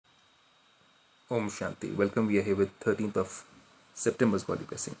Om Shanti. Welcome. We are here with 13th of September's Godly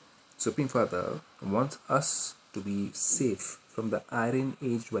Blessing. Supreme Father wants us to be safe from the iron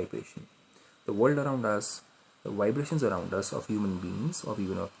aged vibration. The world around us, the vibrations around us of human beings, or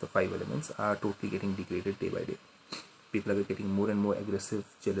even of the five elements, are totally getting degraded day by day. People are getting more and more aggressive,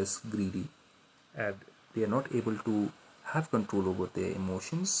 jealous, greedy, and they are not able to have control over their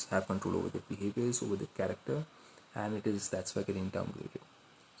emotions, have control over their behaviors, over their character, and that's why getting downgraded.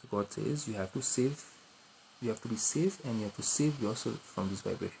 So God says you have to be safe, and you have to save yourself from these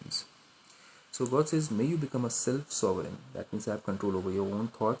vibrations. So God says, may you become a self-sovereign. That means have control over your own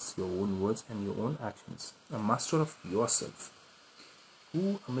thoughts, your own words, and your own actions. A master of yourself,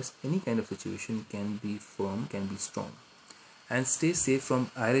 who amidst any kind of situation can be firm, can be strong, and stay safe from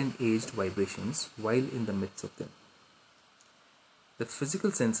iron-aged vibrations while in the midst of them. The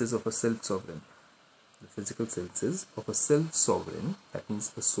physical senses of a self-sovereign. The physical senses of a self-sovereign, that means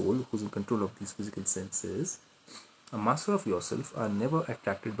the soul who's in control of these physical senses, a master of yourself, are never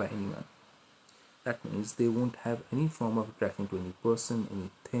attracted by anyone. That means they won't have any form of attraction to any person,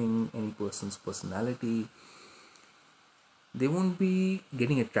 anything, any person's personality. They won't be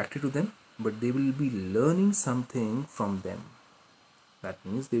getting attracted to them, but they will be learning something from them. That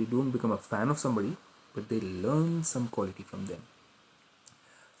means they don't become a fan of somebody, but they learn some quality from them.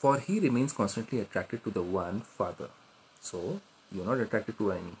 For he remains constantly attracted to the one Father. So, you're not attracted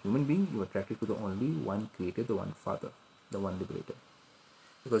to any human being, you're attracted to the only one Creator, the one Father, the one Liberator.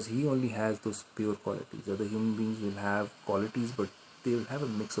 Because he only has those pure qualities. Other human beings will have qualities, but they will have a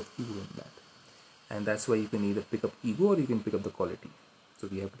mix of ego in that. And that's why you can either pick up ego or you can pick up the quality. So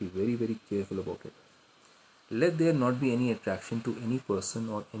we have to be very, very careful about it. Let there not be any attraction to any person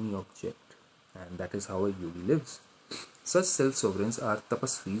or any object. And that is how a yogi lives. Such self-sovereigns are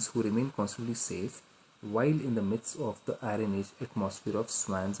tapasvis who remain constantly safe while in the midst of the Iron Age atmosphere of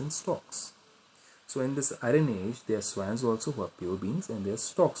swans and storks. So in this Iron Age, there are swans also who are pure beings, and there are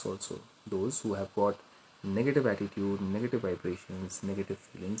storks also, those who have got negative attitude, negative vibrations, negative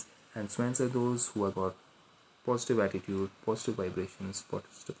feelings, and swans are those who have got positive attitude, positive vibrations,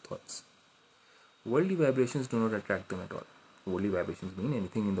 positive thoughts. Worldly vibrations do not attract them at all. Worldly vibrations mean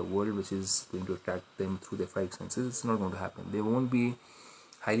anything in the world which is going to attract them through their five senses. It's not going to happen. They won't be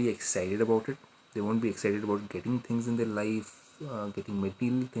highly excited about it. They won't be excited about getting things in their life, getting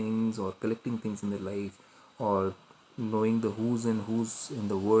material things, or collecting things in their life, or knowing the who's and who's in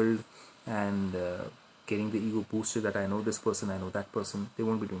the world, and getting the ego boosted that I know this person, I know that person. They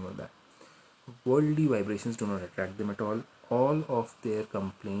won't be doing all that. Worldly vibrations do not attract them at all. All of their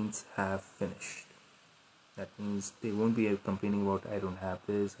complaints have finished. That means they won't be complaining about I don't have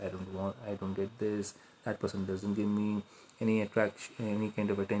this, I don't get this, that person doesn't give me any attraction, any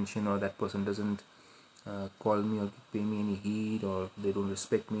kind of attention, or that person doesn't call me or pay me any heed, or they don't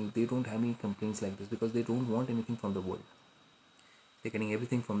respect me. They don't have any complaints like this because they don't want anything from the world. They're getting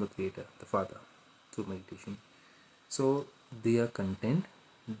everything from the Creator, the Father, through meditation. So they are content,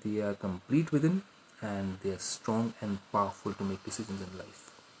 they are complete within, and they are strong and powerful to make decisions in life.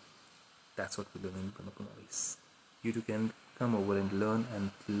 That's what we learn in brahmakumaris. You too can come over and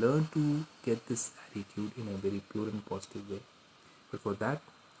learn to get this attitude in a very pure and positive way. But for that,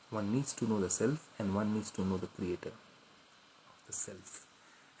 one needs to know the self, and one needs to know the Creator of the self.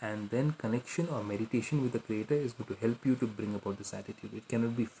 And then connection or meditation with the Creator is going to help you to bring about this attitude. It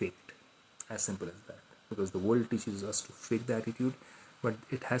cannot be faked. As simple as that. Because the world teaches us to fake the attitude, but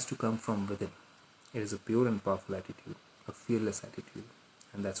it has to come from within. It is a pure and powerful attitude, a fearless attitude.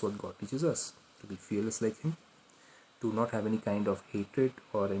 And that's what God teaches us, to be fearless like Him, to not have any kind of hatred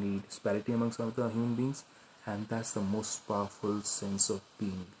or any disparity amongst other human beings. And that's the most powerful sense of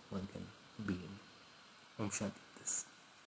being one can be in. Om Shanti.